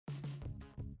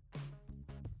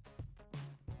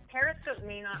Periscope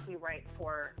may not be right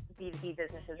for B2B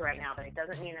businesses right now, but it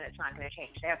doesn't mean that it's not going to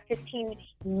change. They have 15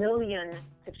 million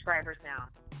subscribers now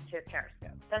to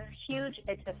Periscope. That's huge.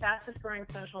 It's the fastest growing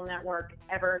social network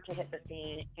ever to hit the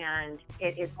scene, and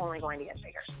it is only going to get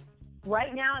bigger.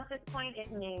 Right now, at this point,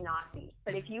 it may not be.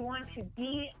 But if you want to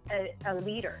be a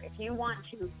leader, if you want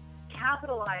to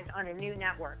capitalize on a new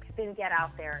network, then get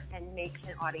out there and make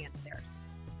an audience there.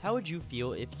 How would you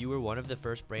feel if you were one of the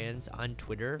first brands on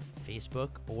Twitter, Facebook,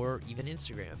 or even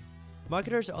Instagram?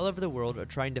 Marketers all over the world are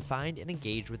trying to find and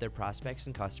engage with their prospects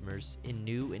and customers in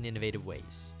new and innovative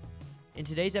ways. In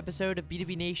today's episode of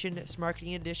B2B Nation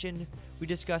Smarketing Edition, we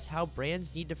discuss how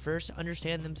brands need to first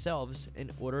understand themselves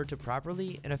in order to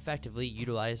properly and effectively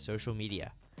utilize social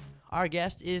media. Our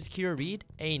guest is Kira Reed,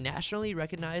 a nationally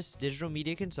recognized digital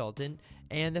media consultant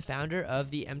and the founder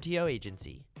of the MTO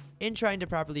Agency. In trying to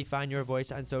properly find your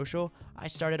voice on social, I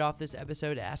started off this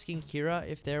episode asking Kira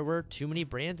if there were too many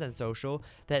brands on social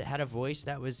that had a voice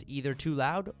that was either too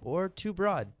loud or too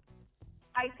broad.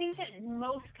 I think that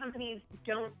most companies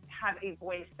don't have a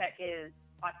voice that is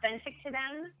authentic to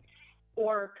them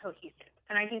or cohesive.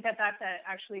 And I think that that's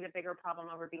actually the bigger problem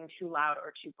over being too loud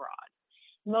or too broad.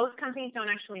 Most companies don't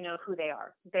actually know who they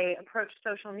are. They approach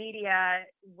social media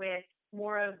with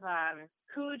more of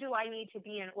who do I need to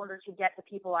be in order to get the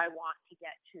people I want to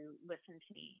get to listen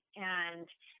to me? And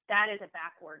that is a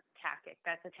backward tactic.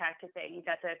 That's a tactic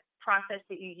that's a process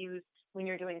that you use when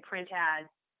you're doing print ads,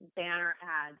 banner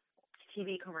ads,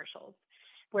 TV commercials,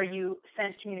 where you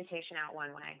send communication out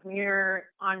one way. When you're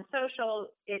on social,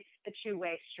 it's a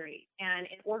two-way street. And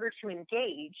in order to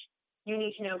engage, you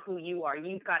need to know who you are.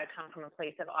 You've got to come from a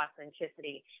place of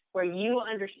authenticity where you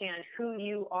understand who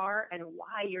you are and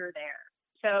why you're there.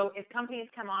 So if companies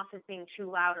come off as being too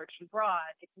loud or too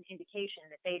broad, it's an indication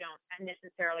that they don't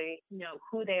necessarily know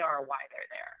who they are or why they're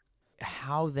there.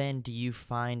 How then do you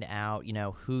find out,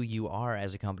 who you are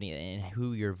as a company and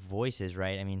who your voice is,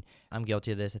 right? I mean, I'm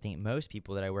guilty of this. I think most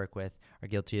people that I work with are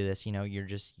guilty of this. You're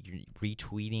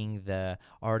retweeting the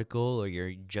article or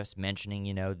you're just mentioning,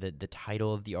 the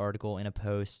title of the article in a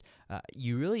post.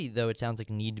 You really, though, it sounds like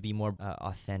need to be more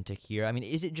authentic here. I mean,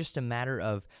 is it just a matter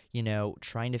of,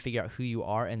 trying to figure out who you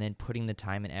are and then putting the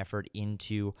time and effort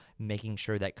into making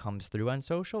sure that comes through on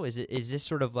social? Is this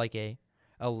sort of like a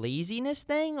laziness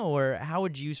thing, or how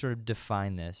would you sort of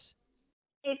define this?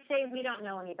 It's a we don't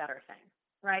know any better thing,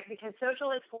 right? Because social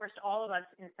has forced all of us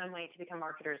in some way to become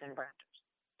marketers and branders.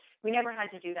 We never had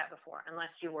to do that before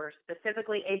unless you were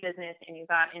specifically a business and you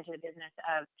got into the business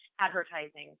of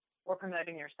advertising or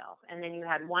promoting yourself. And then you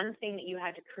had one thing that you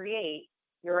had to create,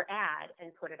 your ad, and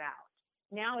put it out.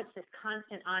 Now it's this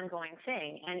constant ongoing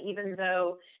thing. And even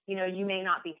though, you may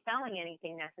not be selling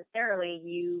anything necessarily,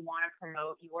 you want to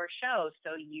promote your show.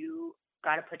 So you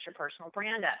got to put your personal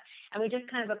brand up. And we just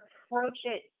kind of approach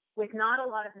it with not a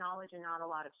lot of knowledge and not a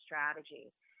lot of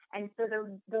strategy. And so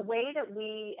the way that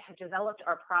we have developed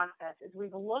our process is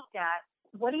we've looked at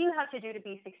what do you have to do to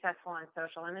be successful on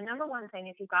social? And the number one thing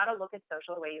is you've got to look at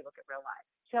social the way you look at real life.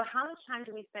 So how much time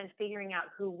do we spend figuring out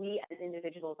who we as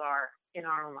individuals are in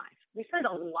our own life? We spend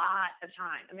a lot of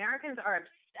time. Americans are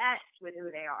obsessed with who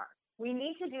they are. We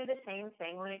need to do the same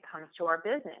thing when it comes to our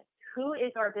business. Who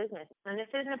is our business? And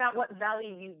this isn't about what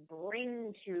value you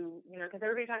bring to, because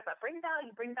everybody talks about bring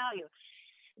value.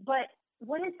 But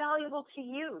what is valuable to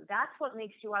you? That's what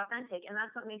makes you authentic, and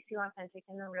that's what makes you authentic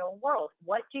in the real world.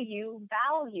 What do you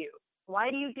value?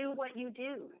 Why do you do what you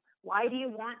do? Why do you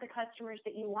want the customers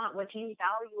that you want? What do you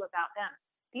value about them?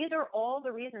 These are all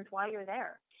the reasons why you're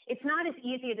there. It's not as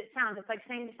easy as it sounds. It's like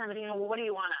saying to somebody, well, what do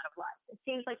you want out of life? It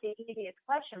seems like the easiest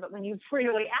question, but when you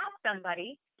really ask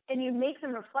somebody and you make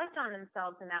them reflect on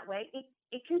themselves in that way,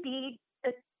 it can be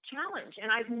a challenge.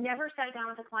 And I've never sat down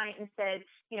with a client and said,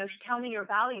 tell me your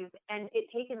values. And it's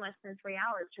taken less than 3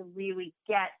 hours to really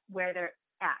get where they're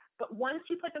at. But once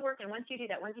you put the work in, once you do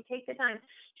that, once you take the time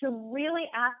to really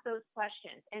ask those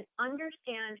questions and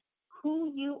understand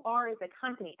who you are as a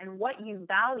company and what you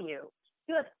value,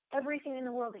 you have everything in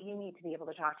the world that you need to be able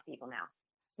to talk to people now.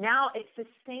 Now it's the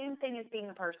same thing as being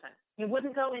a person. You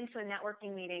wouldn't go into a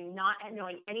networking meeting not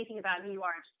knowing anything about who you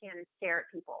are and just stand and stare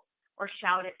at people or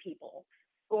shout at people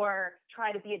or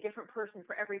try to be a different person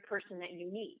for every person that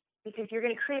you meet, because you're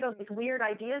going to create all these weird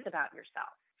ideas about yourself.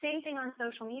 Same thing on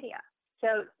social media.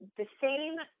 So the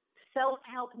same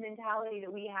self-help mentality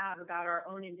that we have about our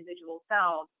own individual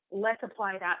selves, let's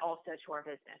apply that also to our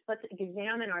business. Let's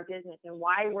examine our business and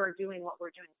why we're doing what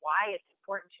we're doing, why it's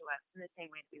important to us in the same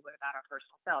way that we would about our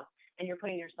personal selves. And you're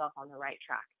putting yourself on the right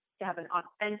track to have an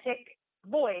authentic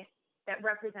voice that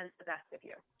represents the best of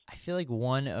you. I feel like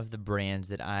one of the brands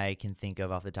that I can think of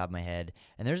off the top of my head,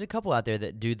 and there's a couple out there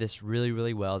that do this really,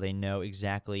 really well. They know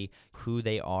exactly who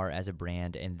they are as a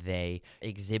brand, and they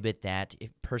exhibit that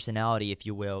personality, if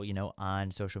you will,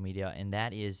 on social media. And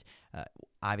that is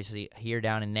obviously here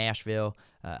down in Nashville.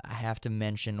 I have to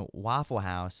mention Waffle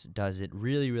House does it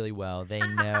really, really well. They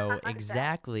know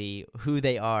exactly who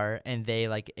they are, and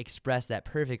they express that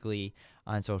perfectly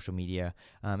on social media.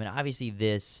 And obviously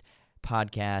this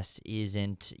podcast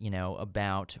isn't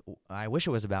about, I wish it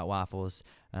was about waffles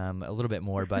a little bit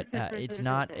more, but it's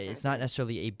not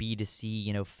necessarily a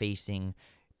B2C facing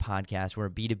podcast. Where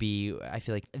B2B, I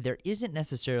feel like there isn't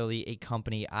necessarily a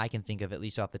company I can think of, at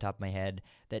least off the top of my head,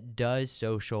 that does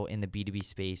social in the B2B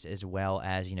space as well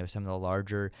as some of the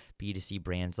larger B2C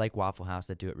brands like Waffle House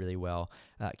that do it really well.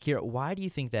 Kira, why do you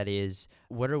think that is?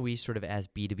 What are we sort of as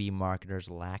B2B marketers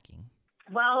lacking?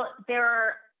 Well, there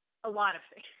are a lot of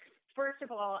things. First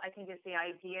of all, I think it's the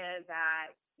idea that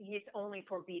it's only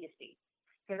for B2C.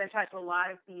 Because I've talked to a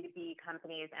lot of B2B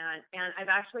companies, and I've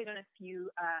actually done a few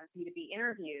B2B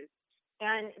interviews,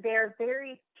 and they're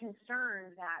very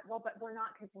concerned that, but we're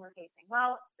not consumer facing.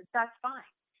 Well, that's fine,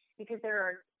 because there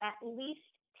are at least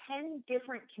 10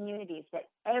 different communities that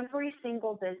every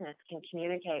single business can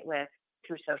communicate with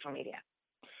through social media.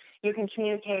 You can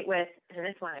communicate with, and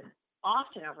this one is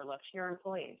often overlooked, your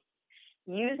employees.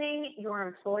 Using your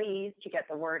employees to get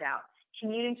the word out,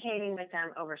 communicating with them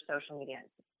over social media.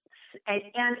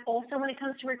 And also when it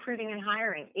comes to recruiting and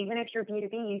hiring, even if you're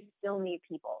B2B, you still need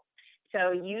people.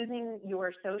 So using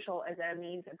your social as a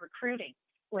means of recruiting.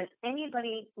 When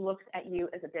anybody looks at you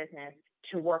as a business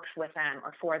to work with them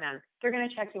or for them, they're going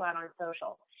to check you out on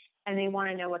social. And they want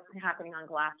to know what's happening on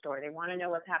Glassdoor. They want to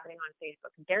know what's happening on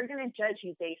Facebook. They're going to judge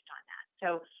you based on that.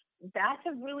 So that's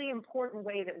a really important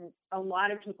way that a lot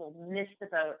of people miss the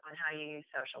boat on how you use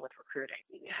social with recruiting.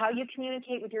 How you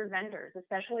communicate with your vendors,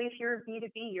 especially if you're a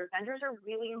B2B, your vendors are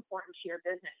really important to your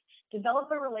business.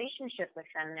 Develop a relationship with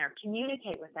them there.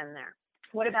 Communicate with them there.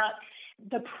 What about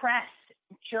the press,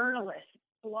 journalists,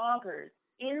 bloggers,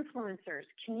 influencers,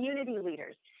 community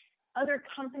leaders? Other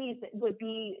companies that would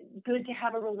be good to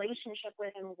have a relationship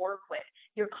with and work with,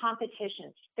 your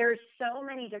competition. There's so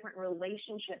many different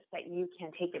relationships that you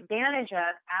can take advantage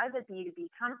of as a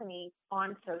B2B company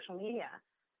on social media.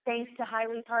 Thanks to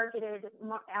highly targeted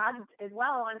ads as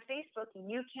well on Facebook,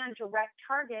 you can direct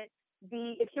target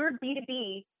if you're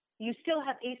B2B, you still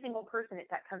have a single person at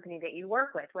that company that you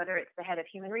work with, whether it's the head of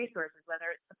human resources,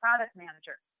 whether it's the product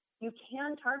manager. You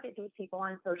can target these people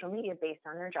on social media based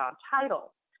on their job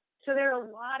title. So there are a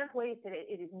lot of ways that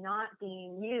it is not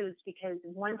being used, because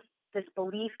once this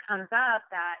belief comes up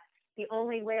that the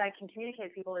only way I can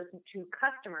communicate with people is to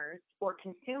customers or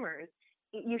consumers,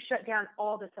 you shut down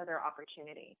all this other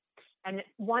opportunity. And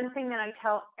one thing that I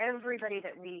tell everybody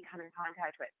that we come in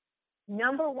contact with,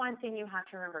 number one thing you have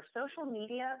to remember, social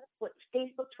media,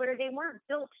 Facebook, Twitter, they weren't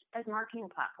built as marketing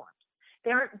platforms.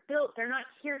 They're not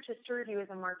here to serve you as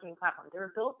a marketing platform. They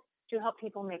were built to help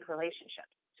people make relationships.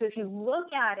 So if you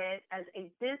look at it as a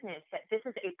business, that this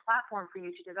is a platform for you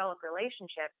to develop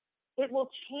relationships, it will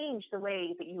change the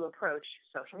way that you approach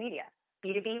social media,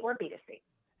 B2B or B2C.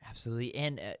 Absolutely.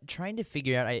 And trying to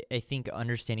figure out, I think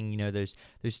understanding,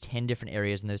 those 10 different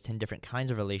areas and those 10 different kinds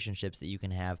of relationships that you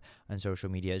can have on social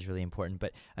media is really important.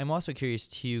 But I'm also curious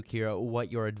too, Kira,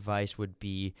 what your advice would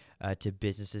be to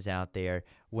businesses out there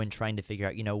when trying to figure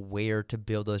out, where to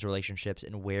build those relationships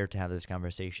and where to have those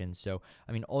conversations. So,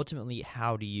 ultimately,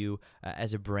 how do you,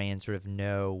 as a brand, sort of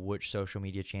know which social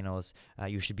media channels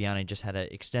you should be on? I just had an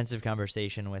extensive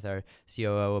conversation with our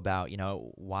COO about,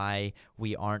 why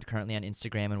we aren't currently on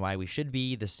Instagram and why we should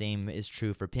be. The same is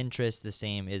true for Pinterest. The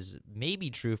same is maybe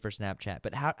true for Snapchat.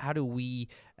 But how do we,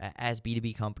 as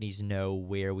B2B companies, know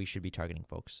where we should be targeting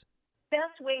folks?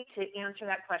 Best way to answer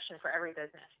that question for every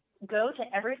business, go to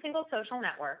every single social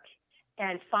network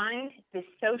and find the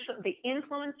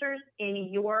influencers in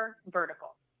your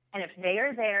vertical. And if they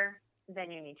are there,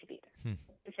 then you need to be there.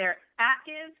 If they're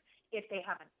active, if they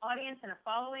have an audience and a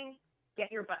following, get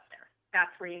your butt there.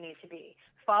 That's where you need to be.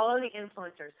 Follow the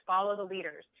influencers, follow the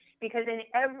leaders, because in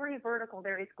every vertical,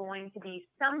 there is going to be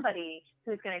somebody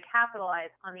who's going to capitalize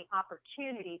on the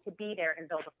opportunity to be there and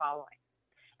build a following.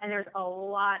 And there's a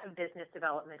lot of business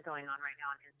development going on right now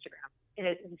on Instagram. It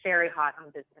is very hot on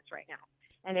business right now.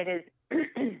 And it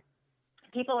is,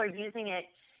 people are using it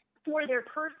for their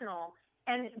personal,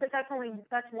 but that's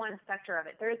one sector of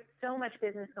it. There is so much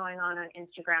business going on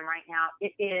Instagram right now.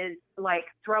 It is like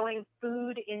throwing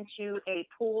food into a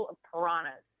pool of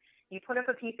piranhas. You put up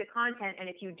a piece of content, and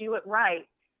if you do it right,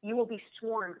 you will be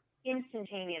swarmed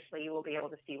instantaneously you will be able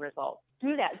to see results.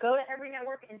 Do that. Go to every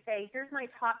network and say, here's my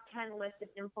top 10 list of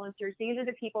influencers. These are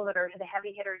the people that are the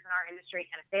heavy hitters in our industry.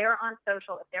 And if they are on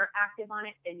social, if they're active on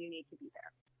it, then you need to be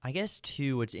there. I guess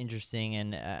too, what's interesting,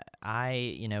 and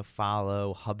I,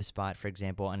 follow HubSpot, for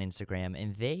example, on Instagram,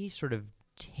 and they sort of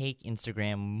take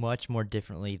Instagram much more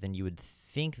differently than you would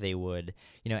think they would.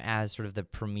 As sort of the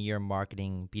premier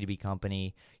marketing B2B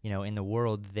company, in the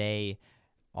world, they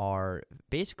are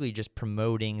basically just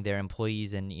promoting their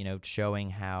employees and, showing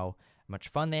how much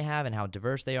fun they have and how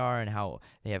diverse they are and how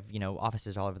they have,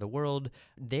 offices all over the world.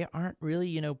 They aren't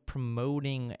really,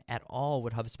 promoting at all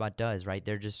what HubSpot does, right?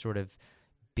 They're just sort of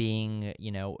being,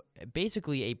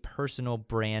 basically a personal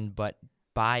brand, but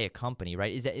by a company,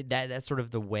 right? Is that's sort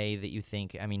of the way that you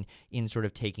think? I mean, in sort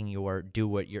of taking do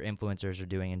what your influencers are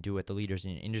doing and do what the leaders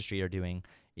in the industry are doing.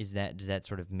 Does that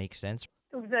sort of make sense?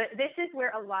 This is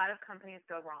where a lot of companies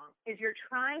go wrong, is you're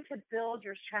trying to build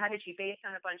your strategy based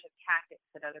on a bunch of tactics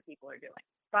that other people are doing.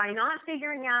 By not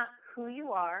figuring out who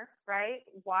you are, right?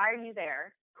 Why are you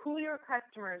there? Who your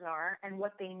customers are and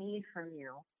what they need from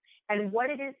you and what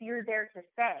it is you're there to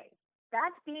say.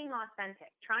 That's being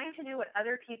authentic. Trying to do what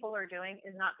other people are doing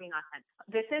is not being authentic.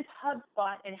 This is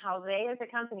HubSpot and how they as a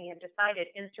company have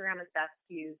decided Instagram is best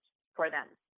used for them.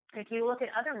 If you look at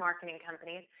other marketing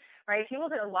companies, right, if you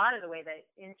look at a lot of the way that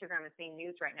Instagram is being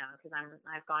used right now, because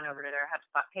I've gone over to their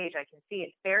HubSpot page, I can see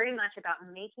it's very much about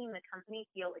making the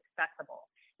company feel accessible,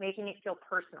 making it feel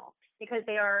personal, because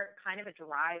they are kind of a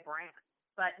dry brand.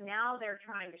 But now they're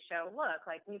trying to show, look,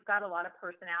 like we've got a lot of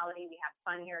personality. We have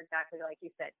fun here, exactly like you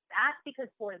said. That's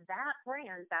because for that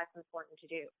brand, that's important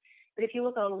to do. But if you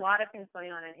look at a lot of things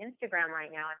going on Instagram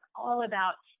right now, it's all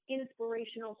about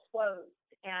inspirational quotes.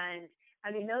 And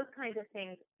I mean, those kinds of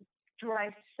things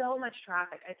drive so much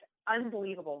traffic. It's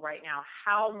unbelievable right now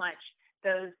how much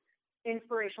those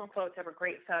inspirational quotes over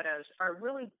great photos are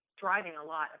really driving a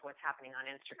lot of what's happening on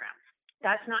Instagram.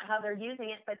 That's not how they're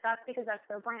using it, but that's because that's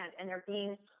their brand and they're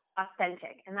being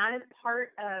authentic. And that is part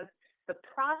of the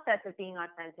process of being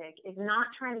authentic, is not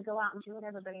trying to go out and do what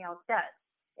everybody else does.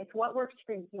 It's what works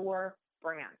for your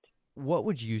brand. What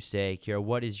would you say, Kira?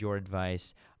 What is your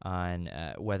advice on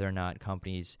whether or not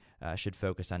companies should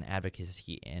focus on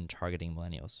advocacy and targeting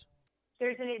millennials?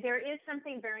 There is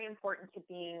something very important to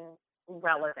being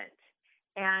relevant.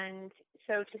 And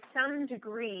so to some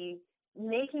degree,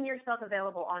 making yourself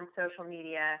available on social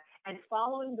media and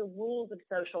following the rules of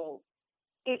social,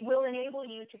 it will enable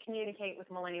you to communicate with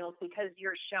millennials because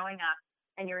you're showing up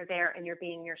and you're there and you're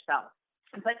being yourself.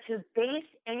 But to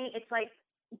it's like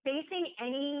basing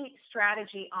any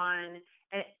strategy on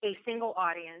a single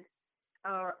audience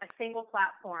or a single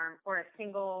platform or a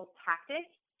single tactic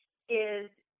it's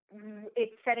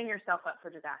setting yourself up for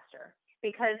disaster,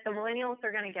 because the millennials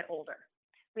are going to get older.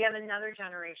 We have another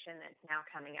generation that's now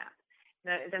coming up.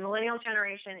 The millennial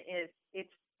generation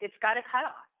it's got a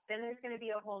cutoff. Then there's going to be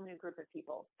a whole new group of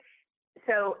people.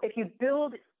 So if you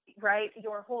build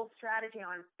your whole strategy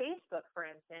on Facebook, for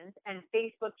instance, and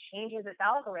Facebook changes its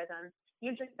algorithm,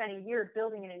 you've just spent a year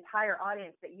building an entire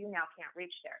audience that you now can't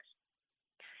reach theirs.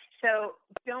 So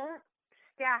don't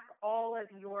stack all of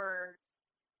your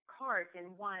cards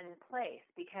in one place,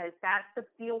 because that's the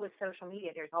deal with social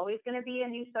media. There's always going to be a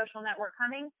new social network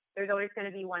coming. There's always going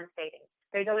to be one fading.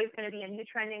 There's always going to be a new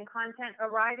trending content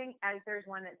arriving as there's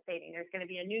one that's fading. There's going to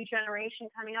be a new generation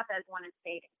coming up as one is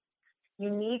fading. You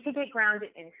need to get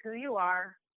grounded in who you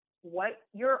are, what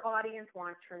your audience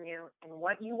wants from you, and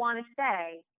what you want to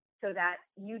say, so that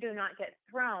you do not get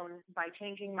thrown by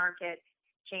changing market,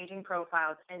 changing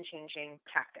profiles, and changing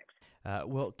tactics.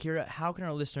 Well, Kira, how can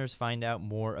our listeners find out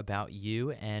more about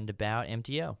you and about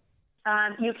MTO?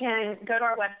 You can go to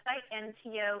our website,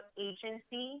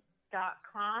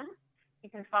 mtoagency.com. You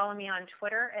can follow me on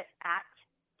Twitter at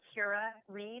Kira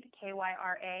Reed,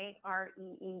 KYRAREED,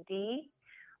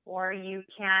 or you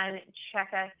can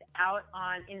check us out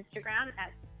on Instagram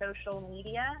at Social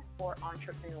Media for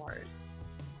Entrepreneurs.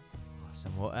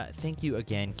 Awesome. Well, thank you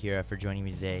again, Kira, for joining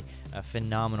me today. A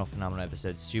phenomenal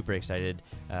episode. Super excited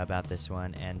about this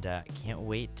one, and can't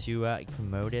wait to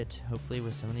promote it, hopefully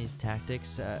with some of these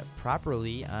tactics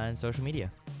properly on social media.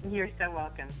 You're so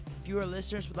welcome. If you, our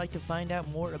listeners, would like to find out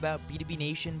more about B2B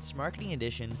Nation's Marketing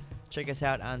Edition, check us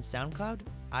out on SoundCloud,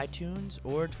 iTunes,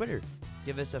 or Twitter.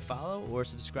 Give us a follow or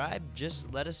subscribe.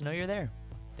 Just let us know you're there.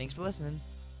 Thanks for listening.